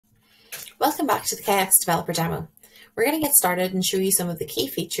Welcome back to the KX Developer Demo. We're going to get started and show you some of the key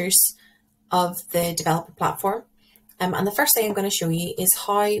features of the developer platform. And the first thing I'm going to show you is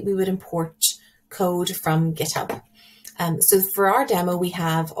how we would import code from Github. So for our demo, we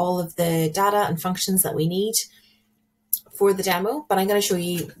have all of the data and functions that we need for the demo, but I'm going to show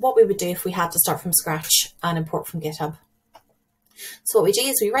you what we would do if we had to start from scratch and import from GitHub. So what we do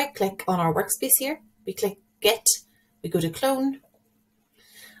is we right click on our workspace here, we click Git, we go to clone,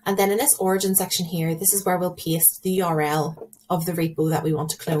 and then in this origin section here, this is where we'll paste the URL of the repo that we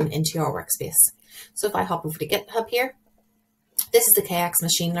want to clone into our workspace. So if I hop over to GitHub here, this is the KX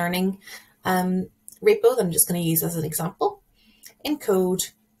machine learning repo that I'm just going to use as an example. In code,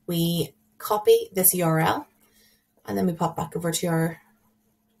 we copy this URL and then we pop back over to our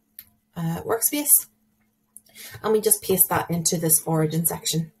workspace and we just paste that into this origin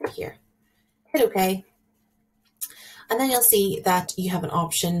section here. Hit OK. And then you'll see that you have an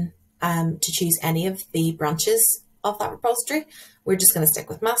option to choose any of the branches of that repository. We're just going to stick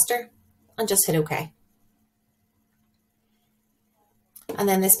with master and just hit OK. And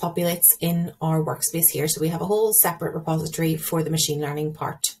then this populates in our workspace here. So we have a whole separate repository for the machine learning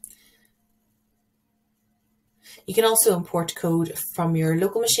part. You can also import code from your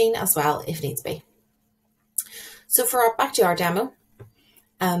local machine as well if needs be. So back to our demo.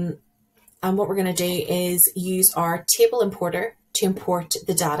 And what we're going to do is use our table importer to import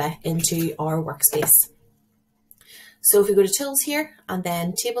the data into our workspace. So if we go to tools here and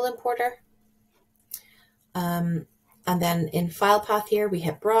then table importer, and then in file path here, we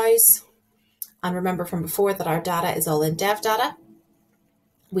hit browse. And remember from before that our data is all in dev data.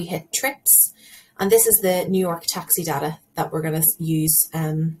 We hit trips. And this is the New York taxi data that we're going to use,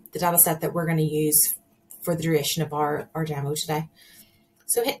 the data set that we're going to use for the duration of our demo today.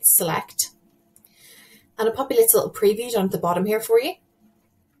 So hit select and it populates a little preview down at the bottom here for you.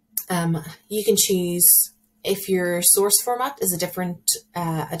 You can choose if your source format is in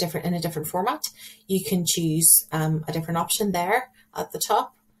a different format. You can choose a different option there at the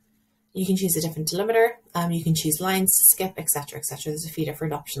top. You can choose a different delimiter. You can choose lines to skip, etc., etc. There's a few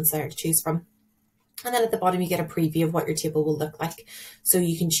different options there to choose from. And then at the bottom, you get a preview of what your table will look like. So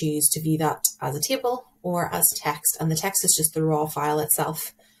you can choose to view that as a table or as text, and the text is just the raw file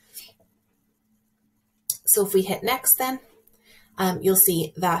itself. So if we hit next then, you'll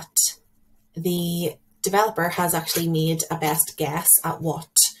see that the developer has actually made a best guess at what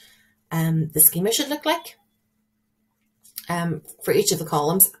the schema should look like for each of the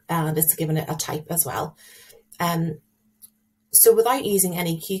columns, and it's given it a type as well. So without using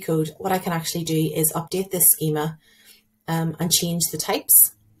any Q code, what I can actually do is update this schema and change the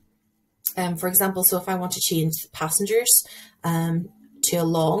types. For example, so if I want to change passengers to a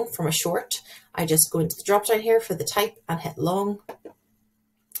long from a short, I just go into the drop down here for the type and hit long.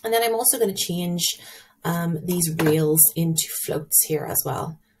 And then I'm also going to change these rails into floats here as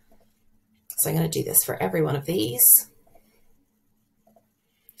well. So I'm going to do this for every one of these.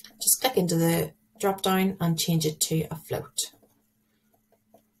 Just click into the drop down and change it to a float.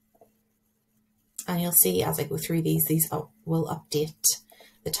 And you'll see as I go through these will update,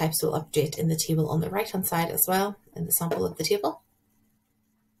 the types will update in the table on the right hand side as well, in the sample of the table.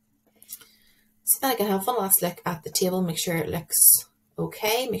 So then I can have one last look at the table, make sure it looks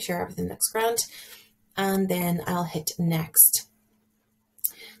okay, make sure everything looks grand, and then I'll hit next.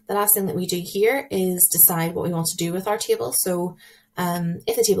 The last thing that we do here is decide what we want to do with our table. So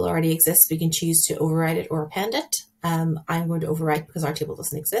if the table already exists, we can choose to override it or append it. I'm going to overwrite because our table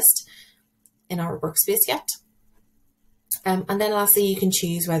doesn't exist in our workspace yet. And then lastly, you can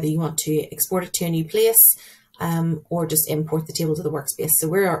choose whether you want to export it to a new place or just import the table to the workspace. So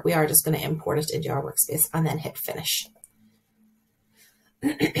we are just going to import it into our workspace and then hit finish.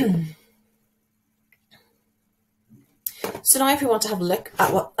 So now if we want to have a look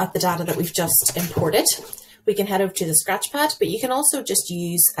at the data that we've just imported, we can head over to the Scratchpad, but you can also just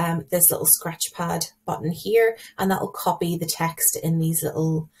use this little Scratchpad button here, and that will copy the text in these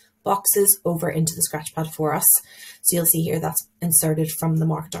little boxes over into the Scratchpad for us. So you'll see here that's inserted from the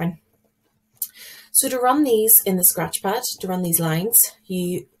Markdown. So to run these in the Scratchpad, to run these lines,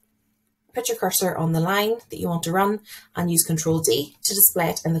 you put your cursor on the line that you want to run and use Control-D to display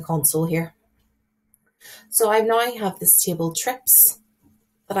it in the console here. So I now have this table trips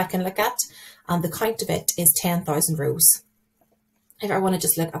that I can look at, and the count of it is 10,000 rows. If I want to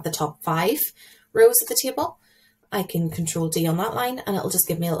just look at the top 5 rows of the table, I can Control-D on that line and it'll just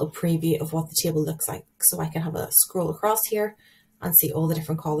give me a little preview of what the table looks like. So I can have a scroll across here and see all the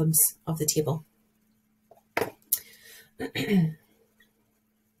different columns of the table.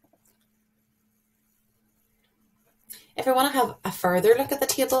 If I want to have a further look at the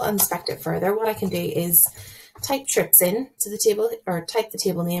table and inspect it further, what I can do is type trips in to the table, or type the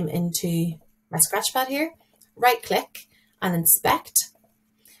table name into my Scratchpad here, right click and inspect,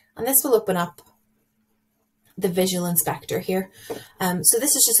 and this will open up the visual inspector here. So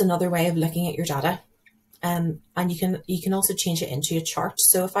this is just another way of looking at your data, and you can also change it into a chart.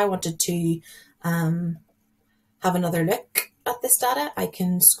 So if I wanted to have another look at this data, I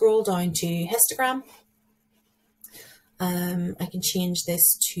can scroll down to histogram. I can change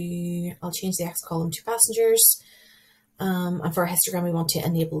this to, I'll change the X column to passengers. And for a histogram, we want to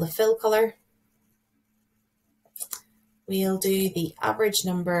enable the fill color. We'll do the average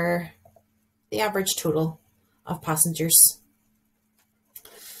number, the average total of passengers.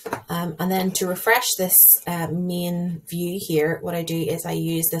 And then to refresh this main view here, what I do is I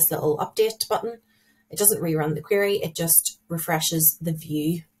use this little update button. It doesn't rerun the query, it just refreshes the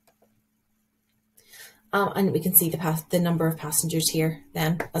view. And we can see the number of passengers here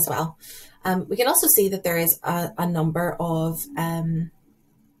then as well. We can also see that there is a number of, there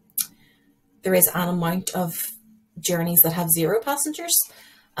is an amount of journeys that have 0 passengers.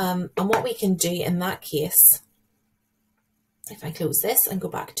 And what we can do in that case, if I close this and go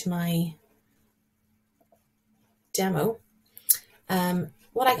back to my demo,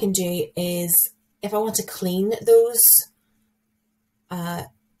 what I can do is, if I want to clean those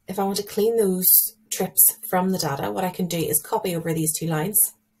trips from the data, what I can do is copy over these 2 lines.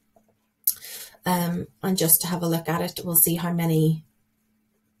 And just to have a look at it, we'll see how many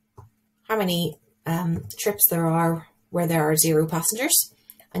trips there are where there are 0 passengers.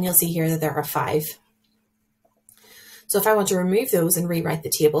 And you'll see here that there are 5. So if I want to remove those and rewrite the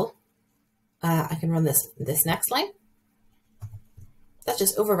table, I can run this next line. That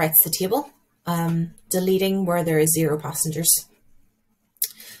just overwrites the table, deleting where there is 0 passengers.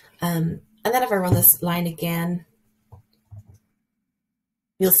 And then if I run this line again,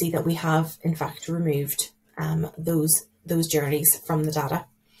 you'll see that we have in fact removed those journeys from the data.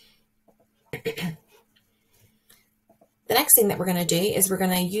 The next thing that we're going to do is we're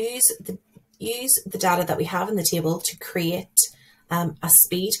going to use the data that we have in the table to create a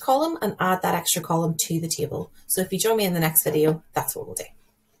speed column and add that extra column to the table. So if you join me in the next video, that's what we'll do.